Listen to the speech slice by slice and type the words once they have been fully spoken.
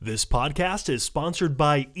This podcast is sponsored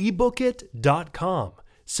by ebookit.com,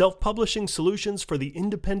 self-publishing solutions for the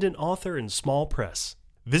independent author and small press.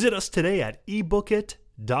 Visit us today at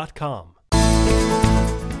ebookit.com.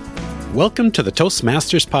 Welcome to the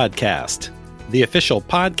Toastmasters Podcast, the official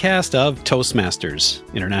podcast of Toastmasters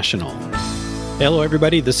International. Hello,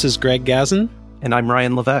 everybody. This is Greg Gazin. And I'm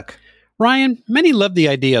Ryan Levesque. Ryan, many love the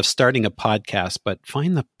idea of starting a podcast, but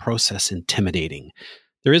find the process intimidating.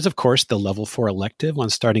 There is, of course, the Level 4 elective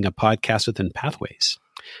on starting a podcast within Pathways.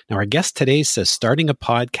 Now, our guest today says starting a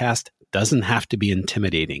podcast doesn't have to be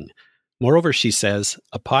intimidating. Moreover, she says,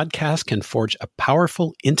 a podcast can forge a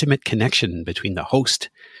powerful, intimate connection between the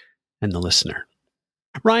host and the listener.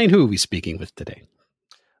 Ryan, who are we speaking with today?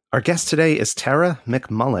 Our guest today is Tara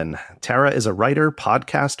McMullin. Tara is a writer,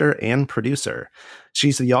 podcaster, and producer.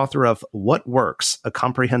 She's the author of What Works, a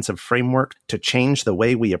comprehensive framework to change the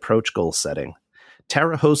way we approach goal setting.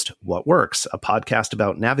 Tara hosts What Works, a podcast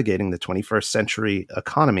about navigating the 21st century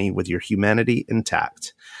economy with your humanity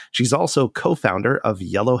intact. She's also co-founder of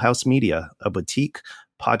Yellow House Media, a boutique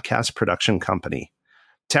podcast production company.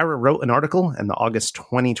 Tara wrote an article in the August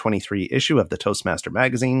 2023 issue of the Toastmaster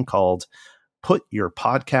magazine called Put Your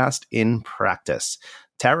Podcast in Practice.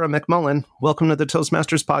 Tara McMullin, welcome to the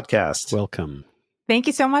Toastmasters podcast. Welcome. Thank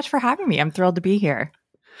you so much for having me. I'm thrilled to be here.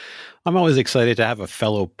 I'm always excited to have a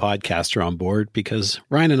fellow podcaster on board because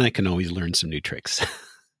Ryan and I can always learn some new tricks.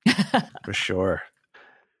 For sure.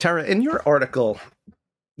 Tara, in your article,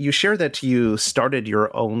 you share that you started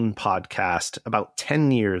your own podcast about 10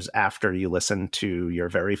 years after you listened to your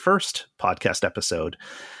very first podcast episode.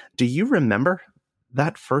 Do you remember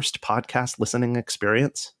that first podcast listening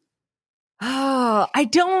experience? Oh, I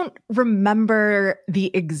don't remember the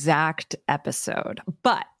exact episode,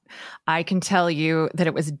 but I can tell you that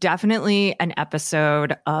it was definitely an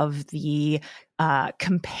episode of the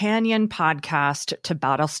companion podcast to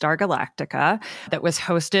Battlestar Galactica that was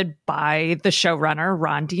hosted by the showrunner,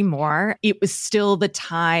 Ron D. Moore. It was still the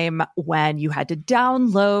time when you had to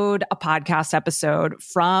download a podcast episode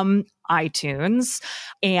from iTunes,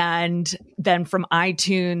 and then from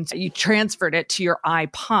iTunes, you transferred it to your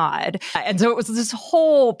iPod. And so it was this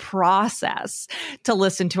whole process to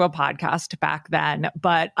listen to a podcast back then.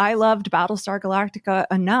 But I loved Battlestar Galactica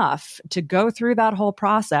enough to go through that whole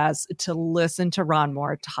process to listen to Ron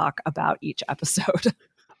Moore talk about each episode.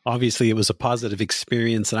 Obviously, it was a positive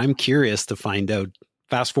experience, and I'm curious to find out,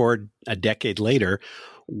 fast forward a decade later,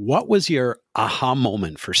 what was your aha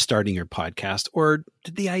moment for starting your podcast? Or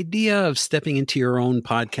did the idea of stepping into your own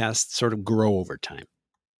podcast sort of grow over time?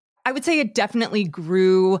 I would say it definitely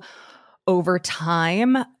grew over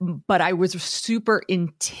time, but I was super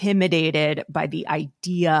intimidated by the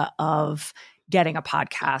idea of getting a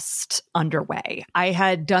podcast underway. I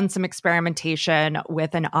had done some experimentation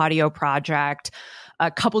with an audio project a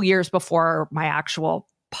couple years before my actual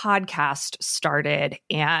podcast started,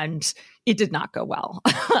 and it did not go well.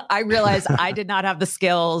 I realized I did not have the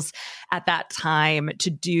skills at that time to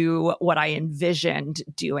do what I envisioned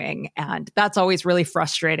doing. And that's always really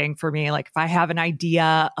frustrating for me. Like if I have an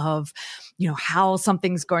idea of, how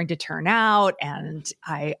something's going to turn out and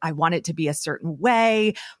I want it to be a certain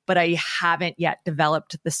way, but I haven't yet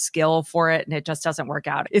developed the skill for it and it just doesn't work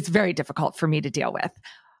out. It's very difficult for me to deal with.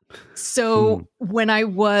 So when I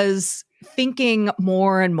was thinking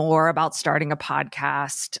more and more about starting a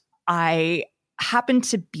podcast, I happened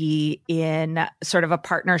to be in sort of a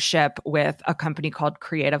partnership with a company called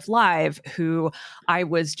Creative Live, who I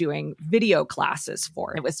was doing video classes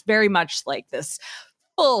for. It was very much like this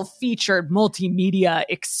full featured multimedia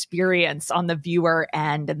experience on the viewer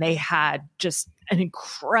end. And they had just an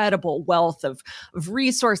incredible wealth of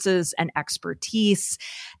resources and expertise.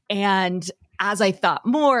 And as I thought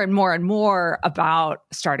more and more and more about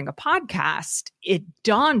starting a podcast, it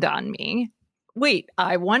dawned on me, wait,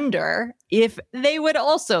 I wonder if they would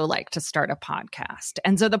also like to start a podcast.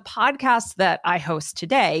 And so the podcast that I host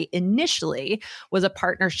today initially was a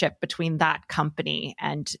partnership between that company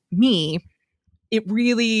and me. It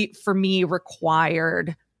really, for me,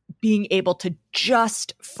 required being able to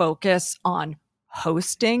just focus on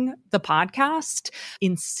hosting the podcast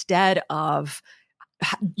instead of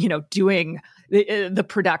doing the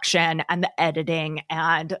production and the editing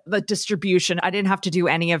and the distribution. I didn't have to do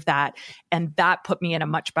any of that. And that put me in a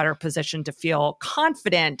much better position to feel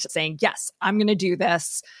confident saying, yes, I'm going to do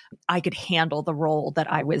this. I could handle the role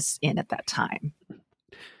that I was in at that time.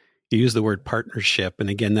 You use the word partnership. And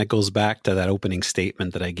again, that goes back to that opening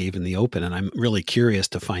statement that I gave in the open. And I'm really curious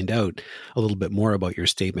to find out a little bit more about your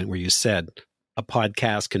statement where you said a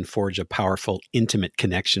podcast can forge a powerful, intimate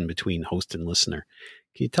connection between host and listener.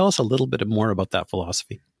 Can you tell us a little bit more about that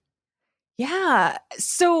philosophy? Yeah.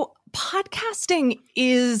 So podcasting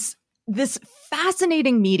is this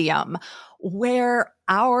fascinating medium where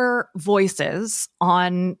our voices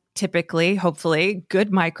on typically, hopefully,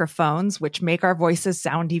 good microphones, which make our voices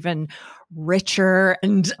sound even richer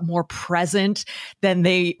and more present than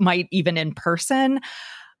they might even in person,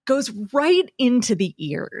 goes right into the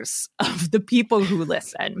ears of the people who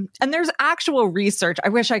listen. And there's actual research. I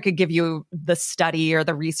wish I could give you the study or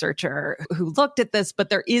the researcher who looked at this, but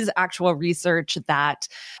there is actual research that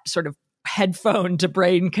sort of headphone to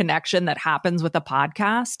brain connection that happens with a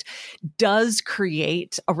podcast does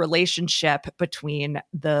create a relationship between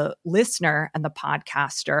the listener and the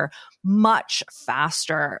podcaster much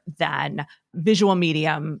faster than visual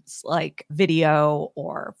mediums like video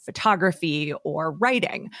or photography or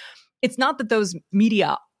writing. It's not that those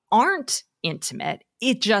media aren't intimate.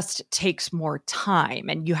 It just takes more time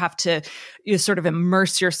and you have to sort of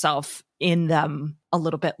immerse yourself in them a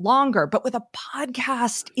little bit longer. But with a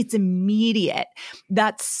podcast, it's immediate.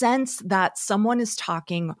 That sense that someone is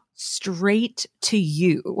talking straight to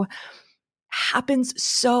you happens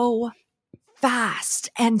so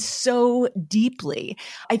fast and so deeply.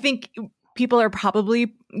 I think people are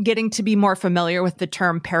probably getting to be more familiar with the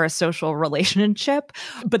term parasocial relationship,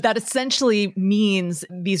 but that essentially means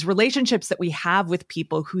these relationships that we have with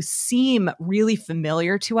people who seem really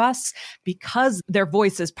familiar to us because their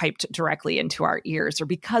voice is piped directly into our ears, or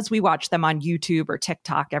because we watch them on YouTube or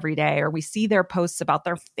TikTok every day, or we see their posts about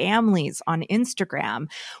their families on Instagram.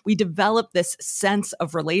 We develop this sense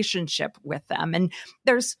of relationship with them. And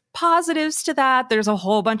there's positives to that. There's a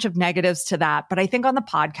whole bunch of negatives to that. But I think on the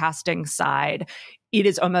podcasting side, it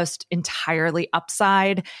is almost entirely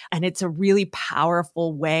upside. And it's a really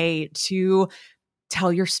powerful way to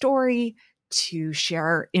tell your story, to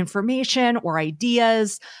share information or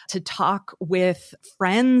ideas, to talk with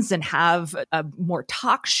friends and have a more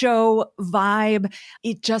talk show vibe.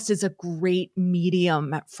 It just is a great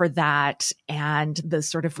medium for that. And the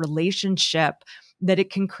sort of relationship that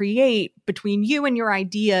it can create between you and your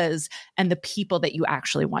ideas and the people that you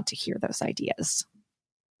actually want to hear those ideas.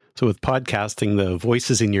 So with podcasting, the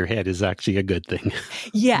voices in your head is actually a good thing.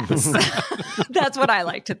 Yes, that's what I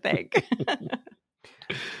like to think.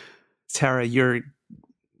 Tara, you're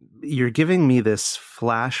giving me this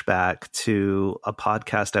flashback to a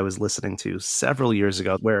podcast I was listening to several years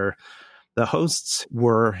ago where the hosts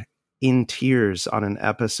were in tears on an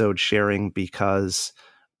episode sharing because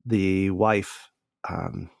the wife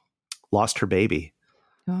lost her baby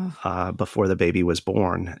before the baby was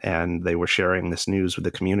born. And they were sharing this news with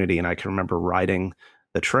the community. And I can remember riding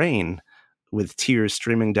the train with tears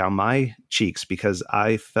streaming down my cheeks because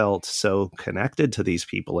I felt so connected to these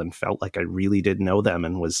people and felt like I really did know them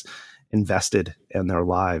and was invested in their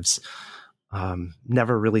lives.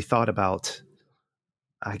 Never really thought about,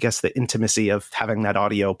 I guess, the intimacy of having that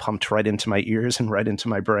audio pumped right into my ears and right into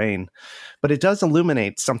my brain. But it does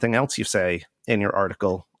illuminate something else you say in your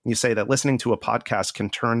article. You say that listening to a podcast can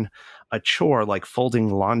turn a chore like folding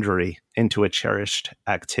laundry into a cherished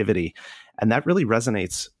activity. And that really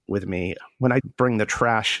resonates with me. When I bring the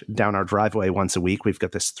trash down our driveway once a week, we've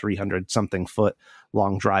got this 300-something foot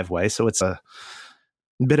long driveway. So it's a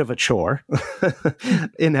bit of a chore.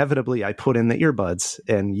 Inevitably, I put in the earbuds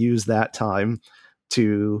and use that time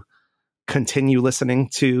to continue listening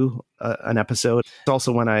to an episode.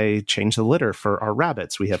 Also, when I change the litter for our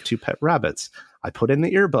rabbits, we have 2 pet rabbits. I put in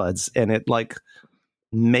the earbuds and it like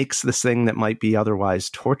makes this thing that might be otherwise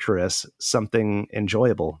torturous something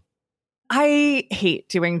enjoyable. I hate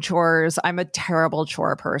doing chores. I'm a terrible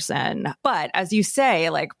chore person. But as you say,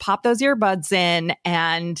 like pop those earbuds in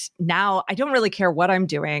and now I don't really care what I'm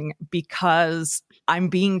doing because I'm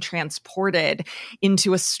being transported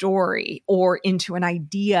into a story or into an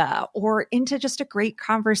idea or into just a great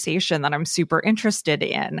conversation that I'm super interested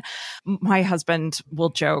in. My husband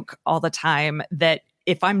will joke all the time that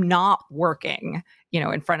if I'm not working,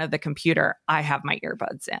 in front of the computer, I have my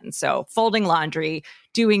earbuds in. So folding laundry,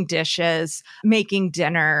 doing dishes, making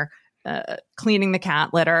dinner, cleaning the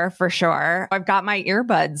cat litter for sure. I've got my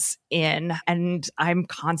earbuds in and I'm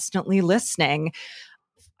constantly listening.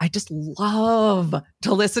 I just love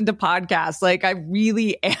to listen to podcasts. Like I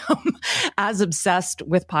really am as obsessed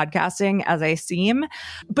with podcasting as I seem.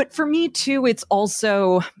 But for me too, it's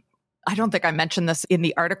also, I don't think I mentioned this in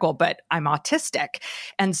the article, but I'm autistic.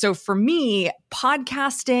 And so for me,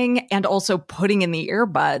 podcasting and also putting in the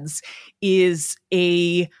earbuds is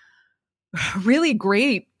a really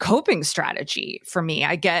great coping strategy for me.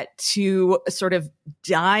 I get to sort of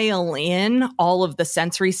dial in all of the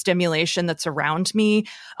sensory stimulation that's around me,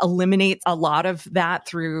 eliminate a lot of that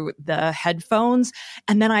through the headphones.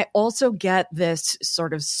 And then I also get this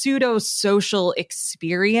sort of pseudo social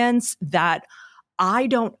experience that I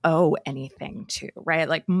don't owe anything to, right?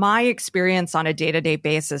 Like my experience on a day-to-day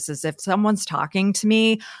basis is if someone's talking to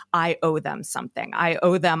me, I owe them something. I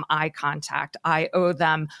owe them eye contact. I owe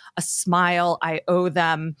them a smile. I owe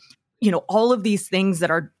them, all of these things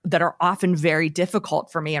that are often very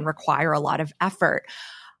difficult for me and require a lot of effort.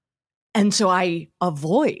 And so I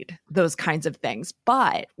avoid those kinds of things.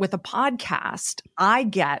 But with a podcast, I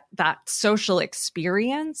get that social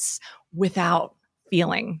experience without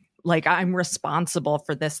feeling like I'm responsible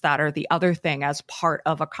for this, that, or the other thing as part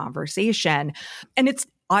of a conversation. And it's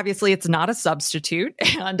not a substitute.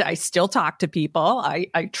 And I still talk to people.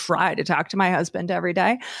 I try to talk to my husband every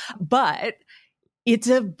day, but it's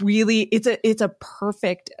a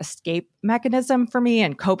perfect escape mechanism for me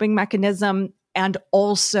and coping mechanism, and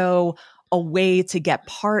also a way to get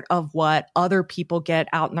part of what other people get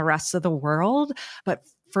out in the rest of the world, but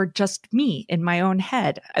for just me in my own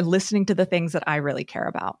head, listening to the things that I really care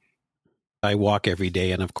about. I walk every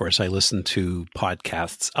day, and of course, I listen to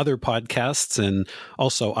podcasts, other podcasts, and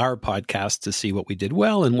also our podcast to see what we did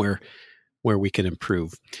well and where we can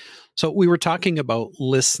improve. So we were talking about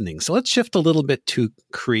listening. So let's shift a little bit to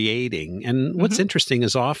creating. And what's interesting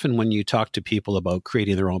is often when you talk to people about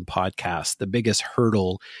creating their own podcast, the biggest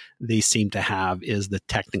hurdle they seem to have is the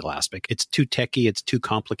technical aspect. It's too techy, it's too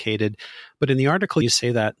complicated. But in the article, you say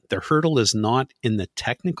that the hurdle is not in the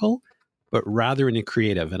technical, but rather in the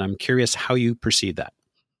creative. And I'm curious how you perceive that.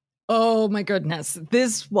 Oh my goodness.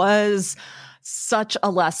 This was such a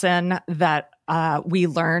lesson that we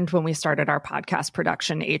learned when we started our podcast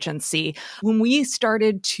production agency. When we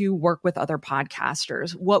started to work with other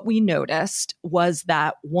podcasters, what we noticed was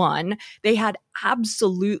that, one, they had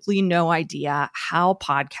absolutely no idea how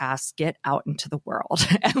podcasts get out into the world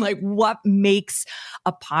and like what makes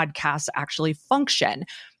a podcast actually function.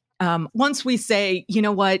 Once we say, you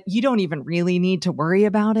know what, you don't even really need to worry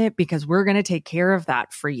about it because we're going to take care of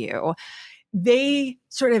that for you, they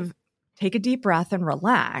sort of take a deep breath and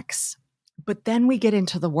relax. But then we get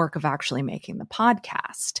into the work of actually making the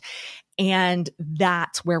podcast. And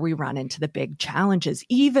that's where we run into the big challenges,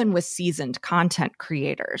 even with seasoned content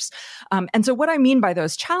creators. And so what I mean by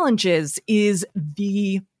those challenges is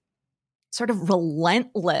the sort of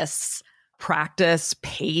relentless practice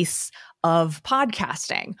pace of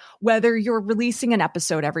podcasting. Whether you're releasing an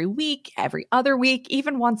episode every week, every other week,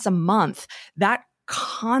 even once a month, that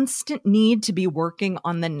constant need to be working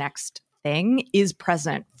on the next thing is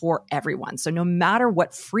present for everyone. So no matter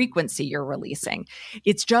what frequency you're releasing,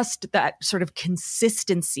 it's just that sort of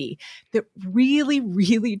consistency that really,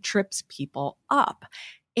 really trips people up.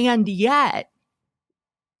 And yet,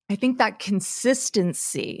 I think that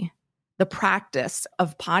consistency, the practice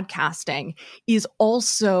of podcasting, is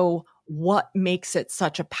also what makes it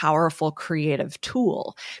such a powerful creative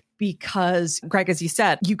tool. Because, Greg, as you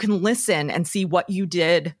said, you can listen and see what you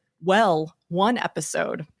did well one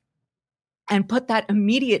episode and put that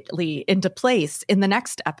immediately into place in the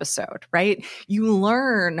next episode, right? You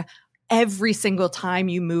learn every single time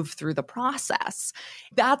you move through the process.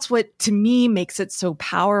 That's what, to me, makes it so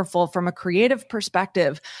powerful from a creative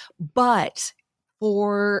perspective. But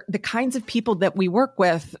for the kinds of people that we work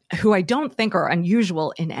with, who I don't think are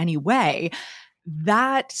unusual in any way,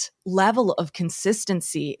 that level of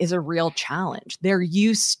consistency is a real challenge. They're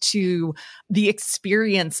used to the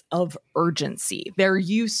experience of urgency. They're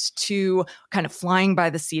used to kind of flying by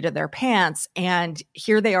the seat of their pants. And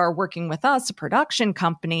here they are working with us, a production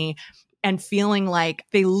company, and feeling like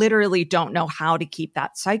they literally don't know how to keep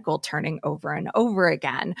that cycle turning over and over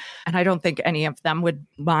again. And I don't think any of them would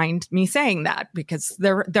mind me saying that because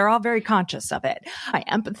they're all very conscious of it. I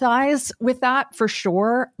empathize with that for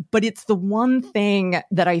sure, but it's the one thing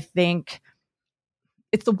that I think,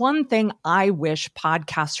 it's the one thing I wish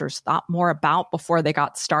podcasters thought more about before they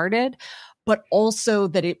got started, but also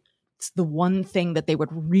that it's the one thing that they would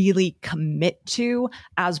really commit to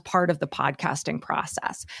as part of the podcasting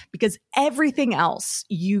process. Because everything else,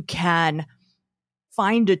 you can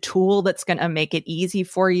find a tool that's going to make it easy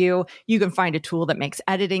for you. You can find a tool that makes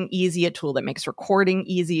editing easy, a tool that makes recording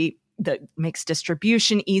easy, that makes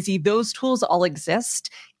distribution easy. Those tools all exist.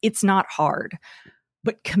 It's not hard.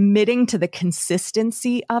 But committing to the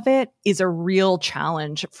consistency of it is a real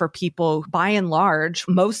challenge for people. By and large,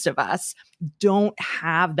 most of us don't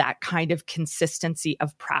have that kind of consistency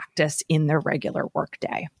of practice in their regular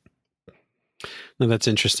workday. No, that's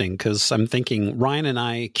interesting because I'm thinking Ryan and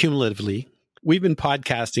I cumulatively, we've been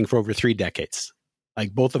podcasting for over 3 decades.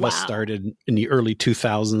 Like both of us started in the early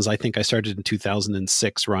 2000s. I think I started in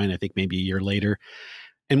 2006. Ryan, I think maybe a year later.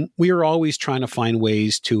 And we are always trying to find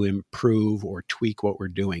ways to improve or tweak what we're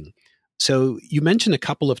doing. So you mentioned a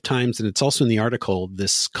couple of times, and it's also in the article,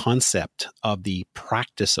 this concept of the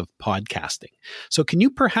practice of podcasting. So can you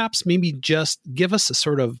perhaps maybe just give us a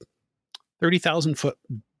sort of 30,000 foot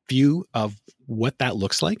view of what that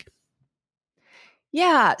looks like?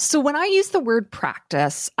 Yeah. So when I use the word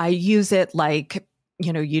practice, I use it like,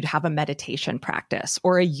 you'd have a meditation practice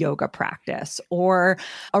or a yoga practice or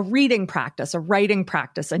a reading practice, a writing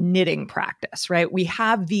practice, a knitting practice, right? We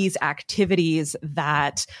have these activities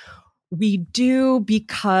that we do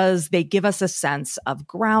because they give us a sense of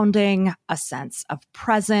grounding, a sense of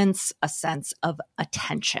presence, a sense of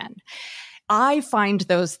attention. I find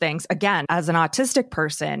those things, again, as an autistic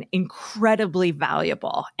person, incredibly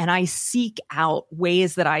valuable. And I seek out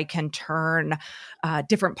ways that I can turn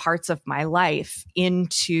different parts of my life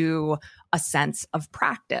into a sense of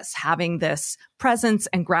practice, having this presence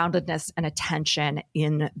and groundedness and attention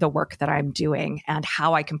in the work that I'm doing and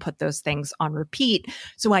how I can put those things on repeat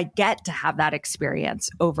so I get to have that experience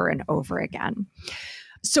over and over again.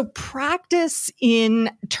 So practice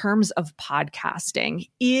in terms of podcasting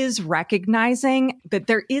is recognizing that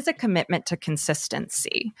there is a commitment to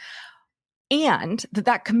consistency and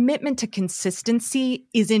that commitment to consistency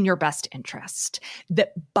is in your best interest.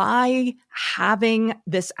 That by having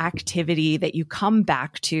this activity that you come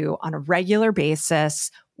back to on a regular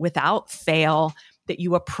basis without fail, that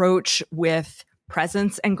you approach with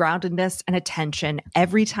presence and groundedness and attention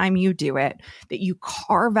every time you do it, that you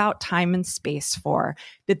carve out time and space for,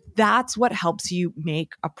 that's what helps you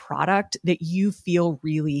make a product that you feel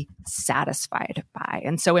really satisfied by.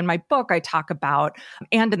 And so in my book, I talk about,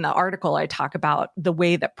 and in the article, I talk about the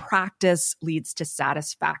way that practice leads to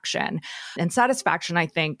satisfaction. And satisfaction, I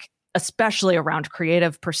think, especially around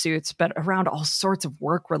creative pursuits, but around all sorts of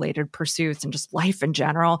work-related pursuits and just life in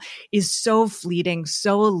general, is so fleeting,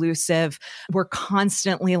 so elusive. We're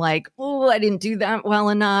constantly like, oh, I didn't do that well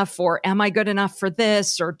enough, or am I good enough for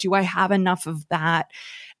this, or do I have enough of that?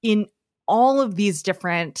 In all of these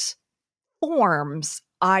different forms,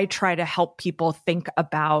 I try to help people think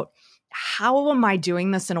about, how am I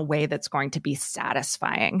doing this in a way that's going to be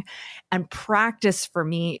satisfying? And practice for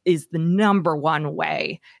me is the number one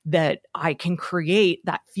way that I can create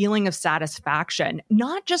that feeling of satisfaction,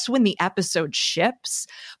 not just when the episode ships,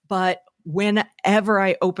 but whenever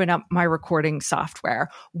I open up my recording software,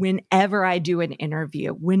 whenever I do an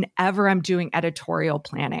interview, whenever I'm doing editorial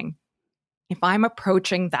planning. If I'm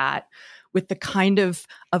approaching that with the kind of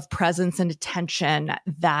presence and attention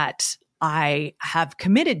that I have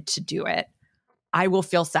committed to do it, I will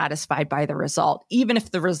feel satisfied by the result, even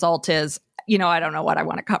if the result is, I don't know what I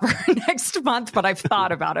want to cover next month, but I've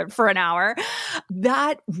thought about it for an hour.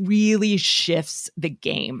 That really shifts the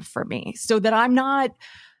game for me so that I'm not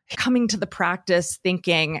coming to the practice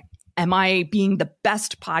thinking, am I being the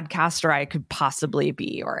best podcaster I could possibly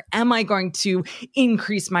be? Or am I going to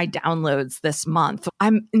increase my downloads this month?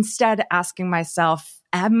 I'm instead asking myself,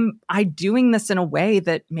 am I doing this in a way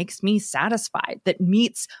that makes me satisfied, that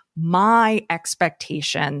meets my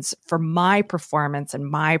expectations for my performance and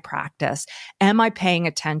my practice? Am I paying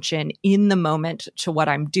attention in the moment to what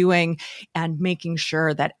I'm doing and making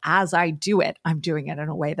sure that as I do it, I'm doing it in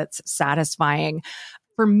a way that's satisfying?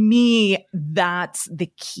 For me, that's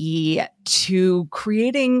the key to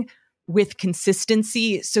creating with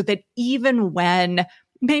consistency so that even when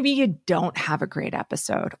maybe you don't have a great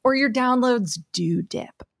episode or your downloads do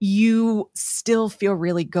dip, you still feel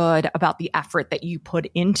really good about the effort that you put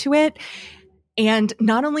into it. And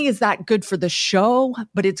not only is that good for the show,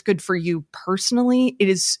 but it's good for you personally. It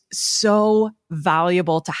is so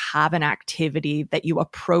valuable to have an activity that you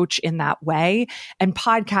approach in that way. And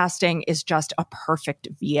podcasting is just a perfect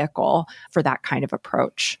vehicle for that kind of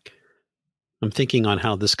approach. I'm thinking on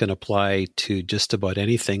how this can apply to just about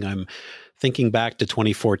anything. I'm thinking back to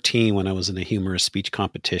 2014 when I was in a humorous speech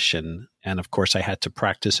competition. And of course, I had to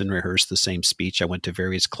practice and rehearse the same speech. I went to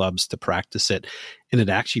various clubs to practice it, and it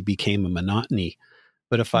actually became a monotony.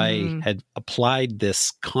 But if I had applied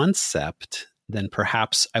this concept, then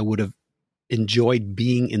perhaps I would have enjoyed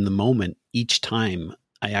being in the moment each time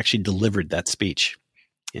I actually delivered that speech.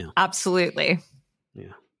 Yeah, absolutely.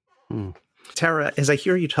 Yeah. Tara, as I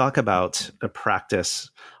hear you talk about a practice,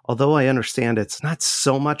 although I understand it's not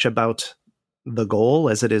so much about the goal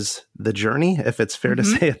as it is the journey, if it's fair to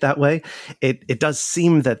say it that way, it does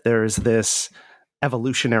seem that there's this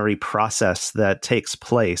evolutionary process that takes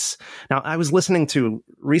place. Now, I was listening to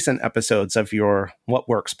recent episodes of your What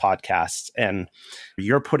Works podcast, and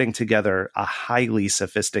you're putting together a highly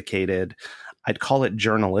sophisticated, I'd call it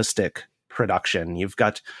journalistic production. You've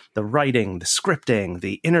got the writing, the scripting,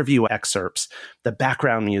 the interview excerpts, the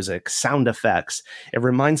background music, sound effects. It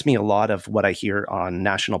reminds me a lot of what I hear on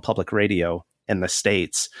National Public Radio in the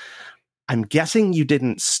States. I'm guessing you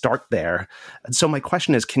didn't start there. So my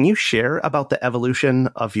question is, can you share about the evolution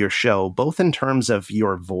of your show, both in terms of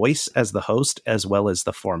your voice as the host, as well as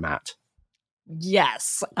the format?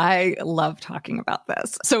 Yes, I love talking about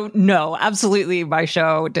this. So no, absolutely, my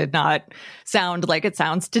show did not sound like it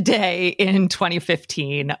sounds today in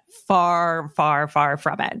 2015. Far, far, far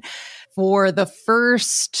from it. For the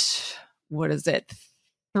first,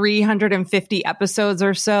 350 episodes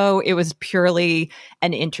or so, it was purely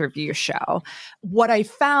an interview show. What I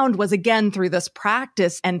found was, again, through this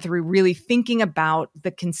practice and through really thinking about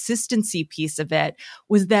the consistency piece of it,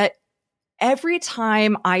 was that every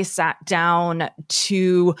time I sat down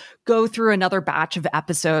to go through another batch of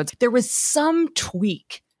episodes, there was some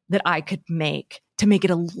tweak that I could make to make it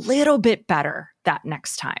a little bit better that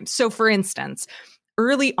next time. So for instance,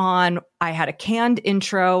 early on, I had a canned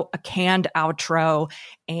intro, a canned outro,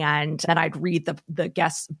 and then I'd read the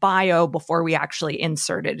guest's bio before we actually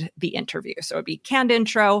inserted the interview. So it'd be canned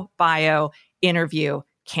intro, bio, interview,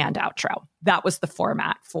 canned outro. That was the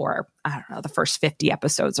format for, the first 50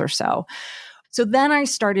 episodes or so. So then I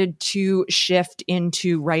started to shift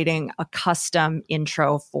into writing a custom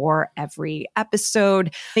intro for every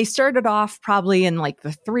episode. They started off probably in like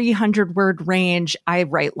the 300 word range. I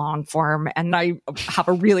write long form and I have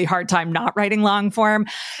a really hard time not writing long form.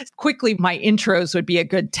 Quickly, my intros would be a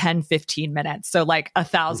good 10, 15 minutes. So like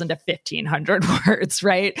 1,000 to 1,500 words,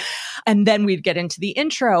 right? And then we'd get into the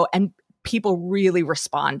intro and people really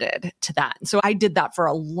responded to that. And so I did that for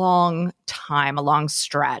a long time, a long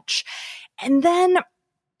stretch. And then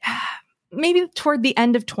maybe toward the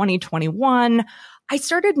end of 2021, I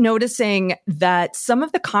started noticing that some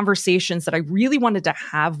of the conversations that I really wanted to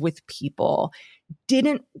have with people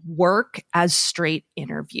didn't work as straight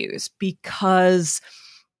interviews because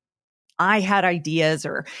I had ideas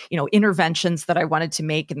or, interventions that I wanted to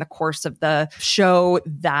make in the course of the show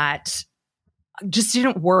that just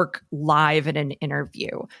didn't work live in an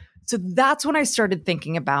interview. So that's when I started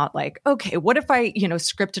thinking about okay, what if I,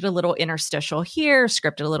 scripted a little interstitial here,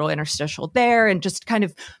 scripted a little interstitial there, and just kind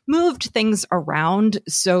of moved things around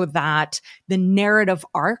so that the narrative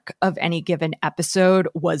arc of any given episode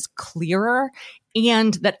was clearer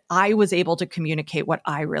and that I was able to communicate what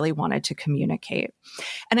I really wanted to communicate.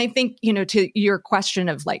 And I think, to your question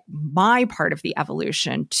of my part of the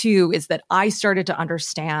evolution too, is that I started to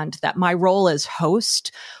understand that my role as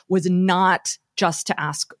host was not just to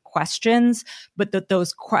ask questions, but that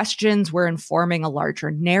those questions were informing a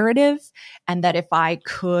larger narrative. And that if I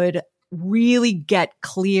could really get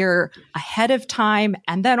clear ahead of time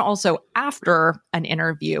and then also after an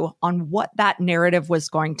interview on what that narrative was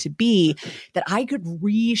going to be, that I could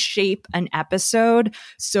reshape an episode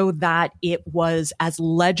so that it was as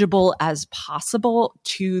legible as possible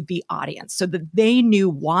to the audience so that they knew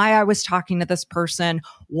why I was talking to this person,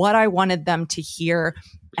 what I wanted them to hear,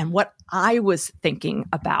 and what I was thinking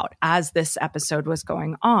about as this episode was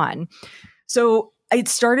going on. So it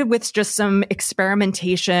started with just some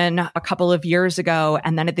experimentation a couple of years ago.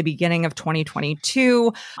 And then at the beginning of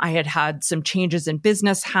 2022, I had some changes in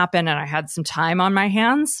business happen and I had some time on my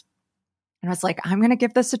hands. And I was like, I'm going to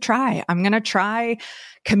give this a try. I'm going to try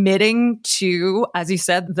committing to, as you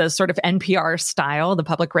said, the sort of NPR style, the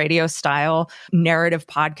public radio style narrative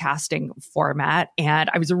podcasting format. And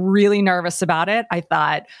I was really nervous about it. I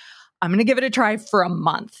thought, I'm going to give it a try for a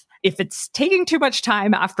month. If it's taking too much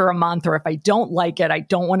time after a month, or if I don't like it, I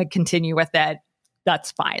don't want to continue with it,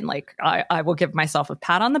 that's fine. I will give myself a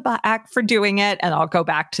pat on the back for doing it and I'll go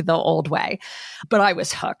back to the old way. But I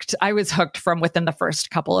was hooked. I was hooked from within the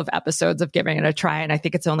first couple of episodes of giving it a try. And I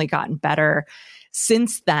think it's only gotten better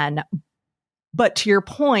since then. But to your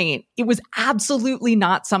point, it was absolutely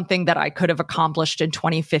not something that I could have accomplished in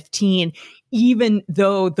 2015, even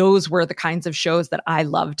though those were the kinds of shows that I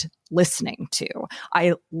loved listening to.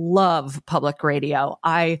 I love public radio.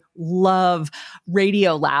 I love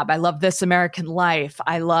Radio Lab. I love This American Life.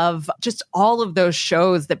 I love just all of those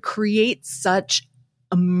shows that create such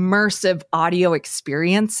immersive audio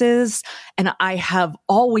experiences. And I have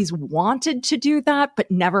always wanted to do that,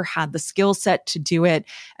 but never had the skill set to do it.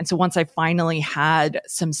 And so once I finally had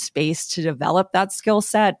some space to develop that skill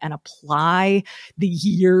set and apply the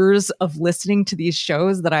years of listening to these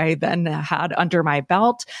shows that I then had under my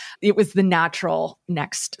belt, it was the natural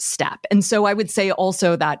next step. And so I would say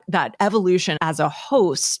also that evolution as a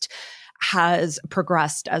host has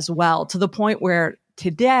progressed as well, to the point where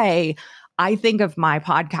today I think of my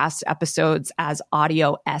podcast episodes as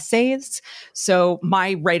audio essays. So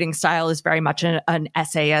my writing style is very much an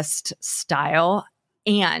essayist style.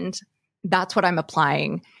 And that's what I'm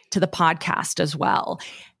applying to the podcast as well.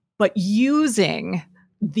 But using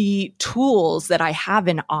the tools that I have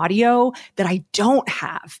in audio that I don't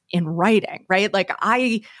have in writing, right? Like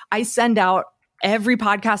I send out every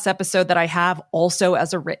podcast episode that I have also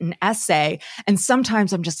as a written essay. And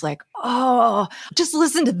sometimes I'm just like, oh, just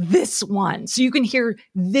listen to this one. So you can hear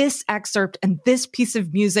this excerpt and this piece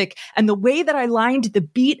of music and the way that I lined the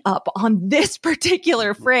beat up on this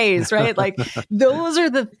particular phrase, right? Like those are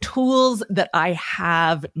the tools that I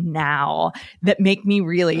have now that make me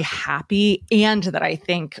really happy and that I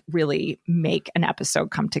think really make an episode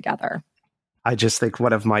come together. I just think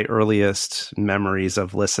one of my earliest memories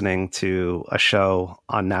of listening to a show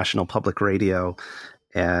on National Public Radio,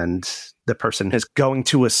 and the person is going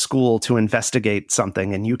to a school to investigate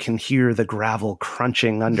something, and you can hear the gravel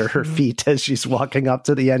crunching under her feet as she's walking up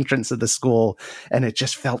to the entrance of the school. And it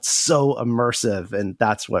just felt so immersive. And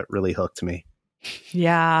that's what really hooked me.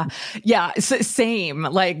 Yeah. Yeah. Same.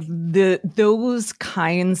 Like those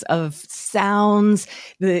kinds of sounds,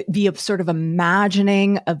 the sort of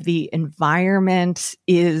imagining of the environment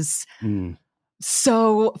is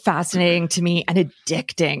so fascinating to me and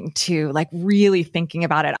addicting to like really thinking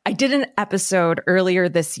about it. I did an episode earlier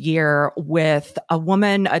this year with a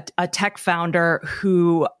woman, a tech founder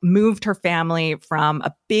who moved her family from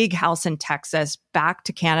a big house in Texas back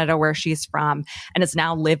to Canada where she's from and is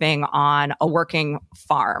now living on a working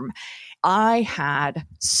farm. I had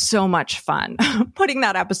so much fun putting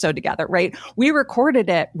that episode together, right? We recorded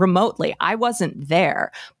it remotely. I wasn't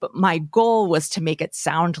there, but my goal was to make it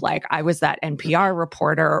sound like I was that NPR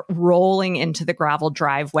reporter rolling into the gravel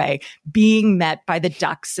driveway, being met by the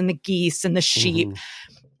ducks and the geese and the sheep.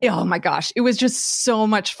 Oh my gosh. It was just so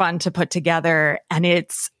much fun to put together. And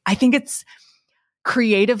I think it's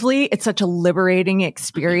creatively, it's such a liberating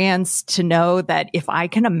experience to know that if I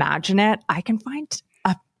can imagine it, I can find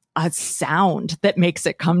a sound that makes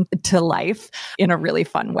it come to life in a really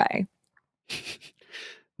fun way.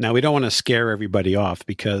 Now, we don't want to scare everybody off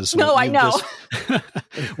because I know.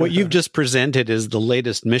 What you've just presented is the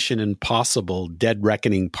latest Mission Impossible Dead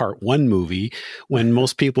Reckoning Part 1 movie, when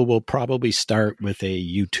most people will probably start with a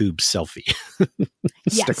YouTube selfie.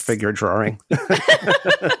 Stick figure drawing.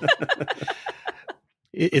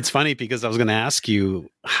 It's funny because I was going to ask you,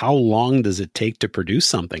 how long does it take to produce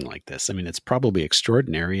something like this? I mean, it's probably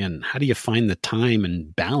extraordinary. And how do you find the time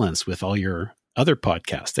and balance with all your other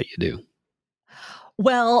podcasts that you do?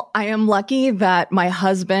 Well, I am lucky that my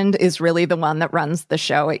husband is really the one that runs the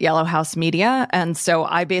show at Yellow House Media. And so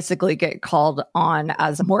I basically get called on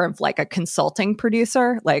as more of like a consulting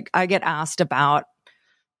producer. Like I get asked about,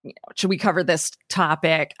 should we cover this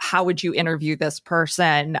topic? How would you interview this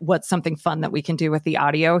person? What's something fun that we can do with the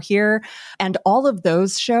audio here? And all of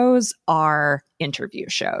those shows are interview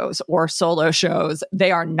shows or solo shows. They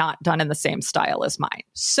are not done in the same style as mine.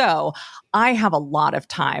 So I have a lot of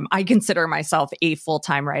time. I consider myself a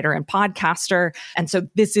full-time writer and podcaster. And so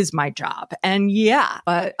this is my job. And yeah,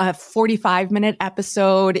 a 45-minute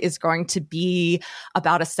episode is going to be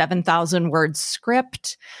about a 7,000 word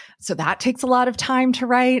script. So that takes a lot of time to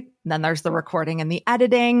write. And then there's the recording and the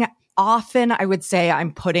editing. Often I would say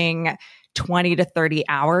I'm putting 20 to 30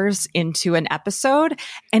 hours into an episode.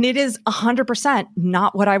 And it is 100%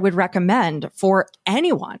 not what I would recommend for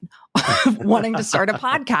anyone wanting to start a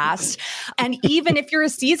podcast. And even if you're a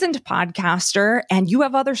seasoned podcaster and you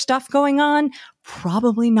have other stuff going on,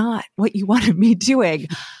 probably not what you want to be doing.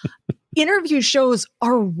 Interview shows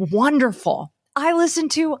are wonderful. I listen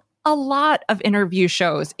to a lot of interview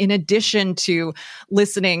shows in addition to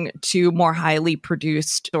listening to more highly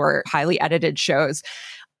produced or highly edited shows.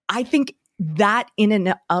 I think that in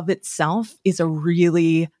and of itself is a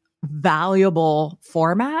really valuable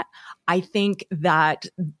format. I think that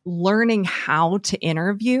learning how to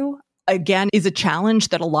interview, again, is a challenge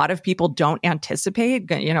that a lot of people don't anticipate,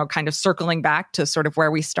 kind of circling back to sort of where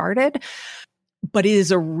we started. But it is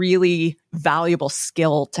a really valuable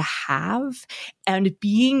skill to have. And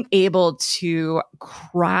being able to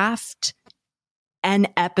craft an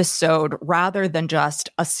episode rather than just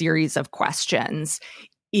a series of questions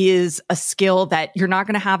is a skill that you're not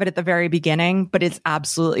going to have it at the very beginning, but it's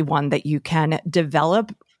absolutely one that you can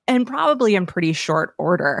develop, and probably in pretty short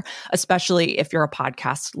order, especially if you're a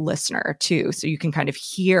podcast listener too. So you can kind of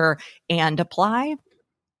hear and apply.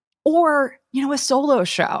 Or, a solo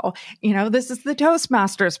show. This is the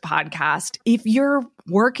Toastmasters podcast. If you're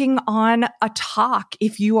working on a talk,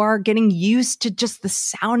 if you are getting used to just the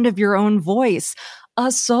sound of your own voice,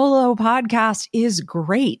 a solo podcast is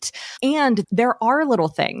great. And there are little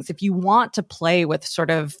things. If you want to play with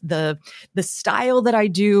sort of the style that I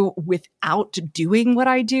do without doing what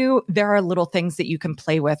I do, there are little things that you can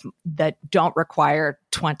play with that don't require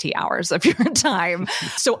 20 hours of your time.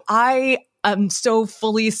 So I'm so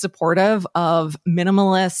fully supportive of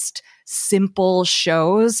minimalist, simple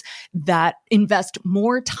shows that invest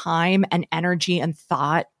more time and energy and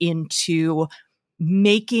thought into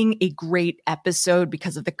making a great episode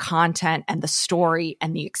because of the content and the story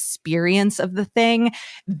and the experience of the thing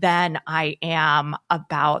than I am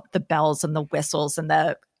about the bells and the whistles and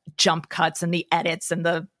the jump cuts and the edits and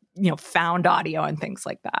the, found audio and things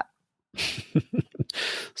like that.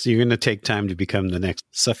 So you're going to take time to become the next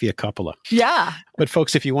Sofia Coppola. Yeah. But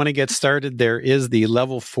folks, if you want to get started, there is the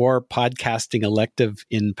level 4 podcasting elective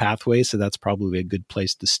in Pathways. So that's probably a good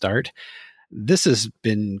place to start. This has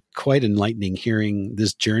been quite enlightening hearing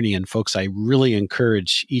this journey. And folks, I really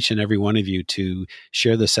encourage each and every one of you to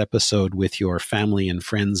share this episode with your family and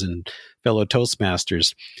friends and fellow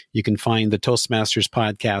Toastmasters. You can find the Toastmasters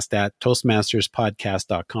podcast at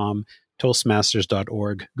toastmasterspodcast.com,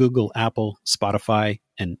 toastmasters.org, Google, Apple, Spotify,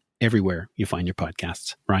 and everywhere you find your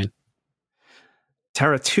podcasts. Ryan?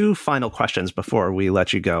 Tara, 2 final questions before we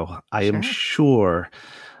let you go. I am sure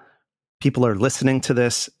people are listening to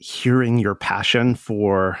this, hearing your passion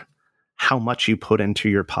for how much you put into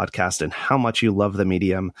your podcast and how much you love the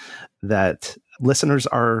medium, that listeners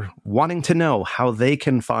are wanting to know how they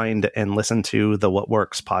can find and listen to the What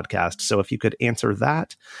Works podcast. So if you could answer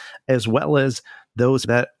that, as well as those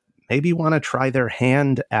that maybe want to try their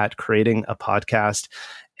hand at creating a podcast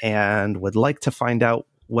and would like to find out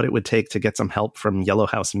what it would take to get some help from Yellow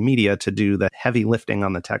House Media to do the heavy lifting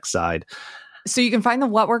on the tech side. So you can find the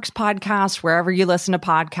What Works podcast wherever you listen to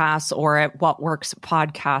podcasts or at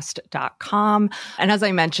whatworkspodcast.com. And as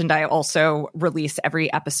I mentioned, I also release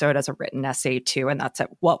every episode as a written essay too, and that's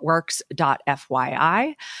at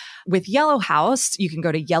whatworks.fyi. With Yellow House, you can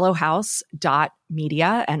go to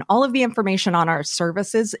yellowhouse.media, and all of the information on our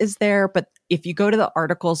services is there. But if you go to the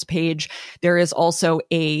articles page, there is also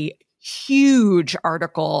a huge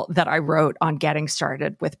article that I wrote on getting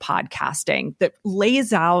started with podcasting that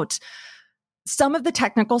lays out some of the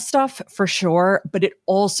technical stuff for sure, but it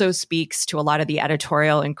also speaks to a lot of the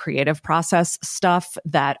editorial and creative process stuff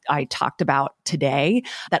that I talked about today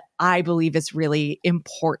that I believe is really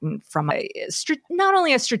important from not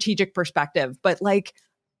only a strategic perspective, but like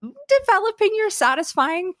developing your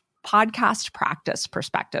satisfying podcast practice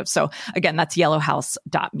perspective. So again, that's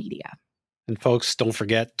yellowhouse.media. And folks, don't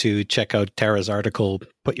forget to check out Tara's article,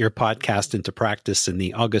 Put Your Podcast into Practice, in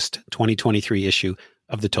the August 2023 issue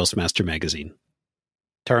of the Toastmaster magazine.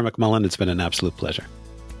 Tara McMullin, it's been an absolute pleasure.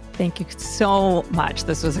 Thank you so much.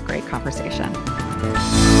 This was a great conversation.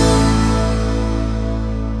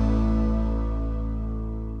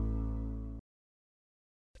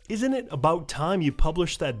 Isn't it about time you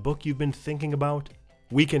published that book you've been thinking about?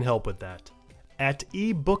 We can help with that. At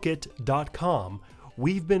ebookit.com,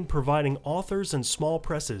 we've been providing authors and small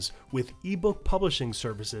presses with ebook publishing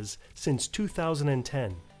services since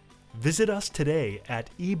 2010. Visit us today at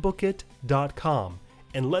ebookit.com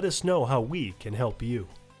and let us know how we can help you.